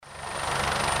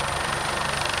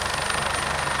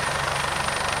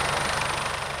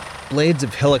Blades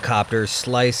of helicopters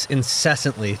slice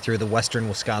incessantly through the western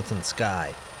Wisconsin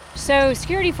sky. So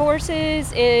Security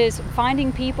Forces is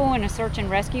finding people in a search and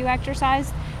rescue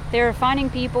exercise. They're finding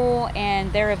people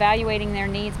and they're evaluating their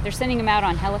needs. They're sending them out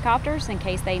on helicopters in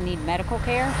case they need medical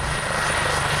care.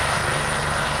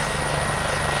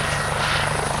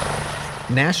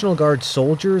 National Guard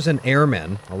soldiers and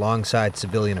airmen, alongside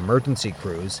civilian emergency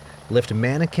crews, lift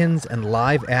mannequins and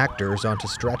live actors onto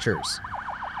stretchers.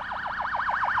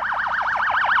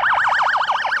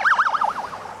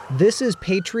 This is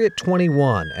Patriot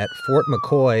 21 at Fort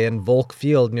McCoy and Volk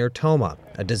Field near Tomah,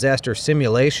 a disaster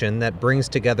simulation that brings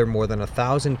together more than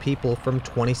 1,000 people from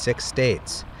 26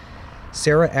 states.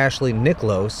 Sarah Ashley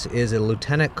Niklos is a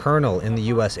lieutenant colonel in the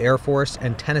U.S. Air Force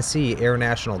and Tennessee Air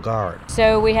National Guard.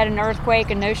 So we had an earthquake,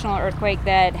 a notional earthquake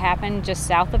that happened just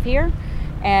south of here,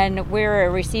 and we're a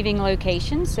receiving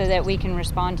location so that we can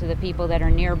respond to the people that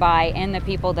are nearby and the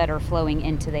people that are flowing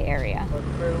into the area.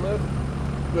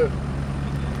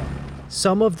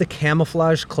 Some of the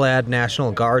camouflage-clad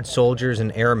National Guard soldiers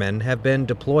and airmen have been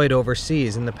deployed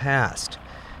overseas in the past,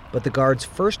 but the Guard's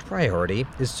first priority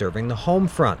is serving the home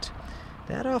front.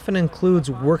 That often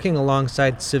includes working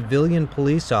alongside civilian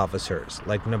police officers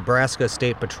like Nebraska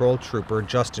State Patrol Trooper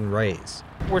Justin Reyes.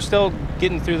 We're still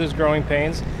getting through those growing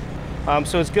pains,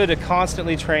 so it's good to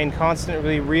constantly train,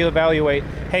 constantly reevaluate,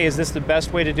 hey, is this the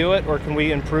best way to do it, or can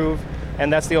we improve?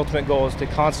 And that's the ultimate goal, is to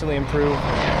constantly improve.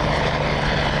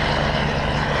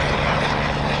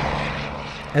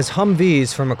 As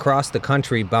Humvees from across the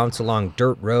country bounce along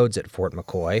dirt roads at Fort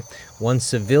McCoy, one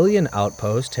civilian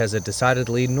outpost has a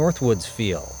decidedly Northwoods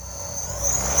feel.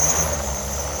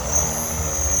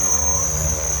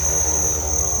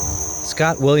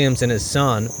 Scott Williams and his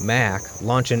son, Mac,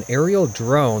 launch an aerial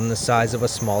drone the size of a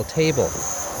small table.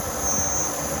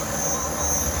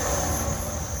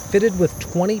 Fitted with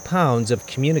 20 pounds of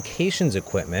communications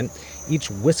equipment, each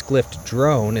Whisklift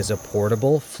drone is a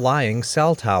portable, flying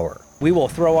cell tower. We will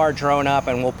throw our drone up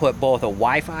and we'll put both a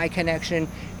Wi-Fi connection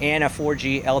and a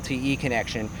 4G LTE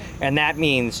connection. And that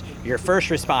means your first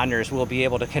responders will be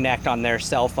able to connect on their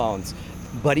cell phones.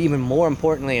 But even more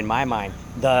importantly, in my mind,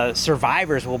 the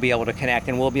survivors will be able to connect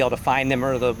and we'll be able to find them,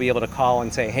 or they'll be able to call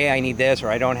and say, hey, I need this, or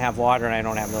I don't have water and I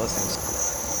don't have those things.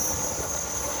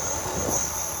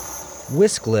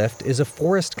 Whisklift is a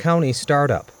Forest County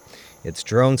startup. Its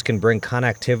drones can bring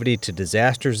connectivity to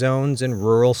disaster zones and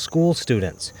rural school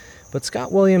students. But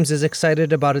Scott Williams is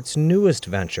excited about its newest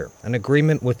venture, an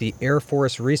agreement with the Air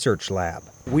Force Research Lab.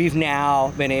 We've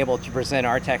now been able to present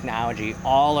our technology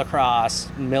all across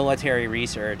military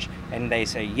research, and they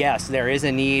say, yes, there is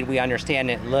a need, we understand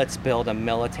it, let's build a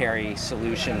military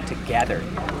solution together.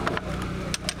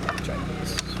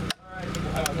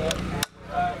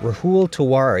 Rahul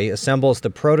Tiwari assembles the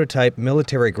prototype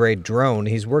military-grade drone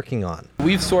he's working on.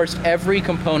 We've sourced every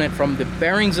component from the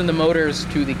bearings and the motors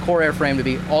to the core airframe to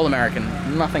be all American.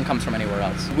 Nothing comes from anywhere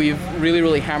else. We've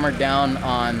really hammered down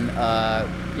on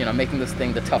making this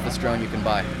thing the toughest drone you can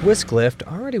buy. Whisklift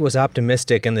already was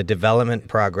optimistic in the development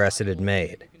progress it had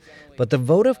made. But the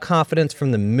vote of confidence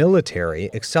from the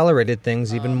military accelerated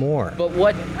things even more. But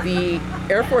what the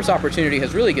Air Force opportunity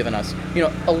has really given us,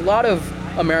 a lot of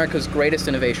America's greatest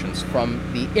innovations, from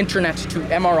the internet to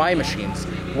MRI machines,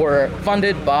 were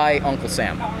funded by Uncle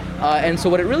Sam. And so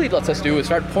what it really lets us do is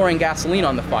start pouring gasoline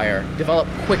on the fire, develop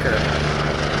quicker.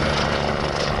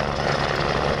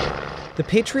 The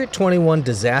Patriot 21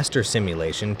 disaster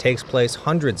simulation takes place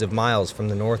hundreds of miles from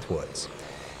the Northwoods.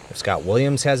 If Scott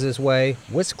Williams has his way,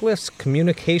 Whisklift's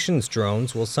communications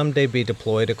drones will someday be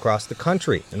deployed across the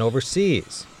country and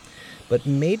overseas. But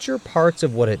major parts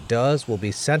of what it does will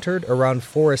be centered around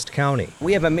Forest County.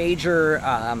 We have a major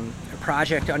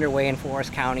project underway in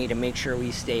Forest County to make sure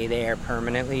we stay there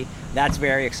permanently. That's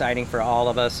very exciting for all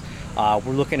of us.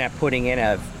 We're looking at putting in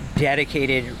a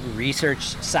dedicated research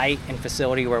site and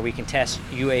facility where we can test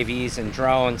UAVs and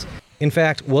drones. In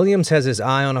fact, Williams has his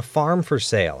eye on a farm for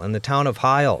sale in the town of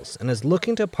Hiles and is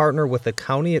looking to partner with the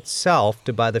county itself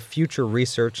to buy the future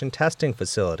research and testing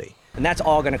facility. And that's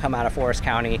all going to come out of Forest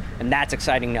County, and that's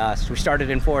exciting to us. We started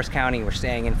in Forest County, we're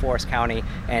staying in Forest County,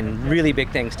 and really big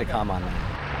things to come on that.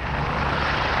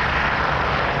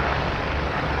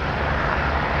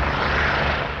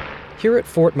 Here at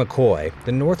Fort McCoy,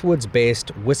 the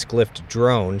Northwoods-based Whisklift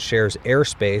drone shares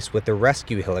airspace with the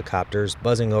rescue helicopters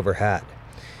buzzing overhead.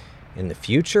 In the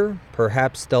future,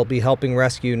 perhaps they'll be helping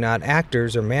rescue not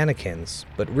actors or mannequins,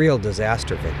 but real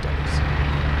disaster victims.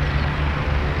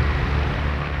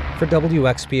 For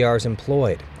WXPR's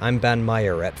Employed, I'm Ben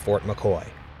Meyer at Fort McCoy.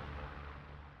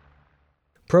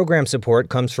 Program support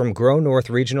comes from Grow North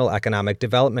Regional Economic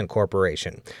Development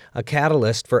Corporation, a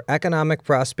catalyst for economic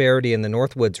prosperity in the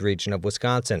Northwoods region of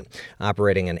Wisconsin,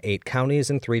 operating in 8 counties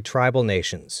and 3 tribal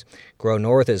nations. Grow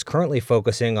North is currently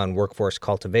focusing on workforce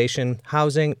cultivation,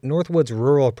 housing, Northwoods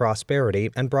rural prosperity,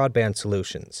 and broadband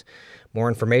solutions. More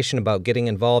information about getting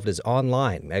involved is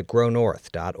online at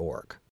grownorth.org.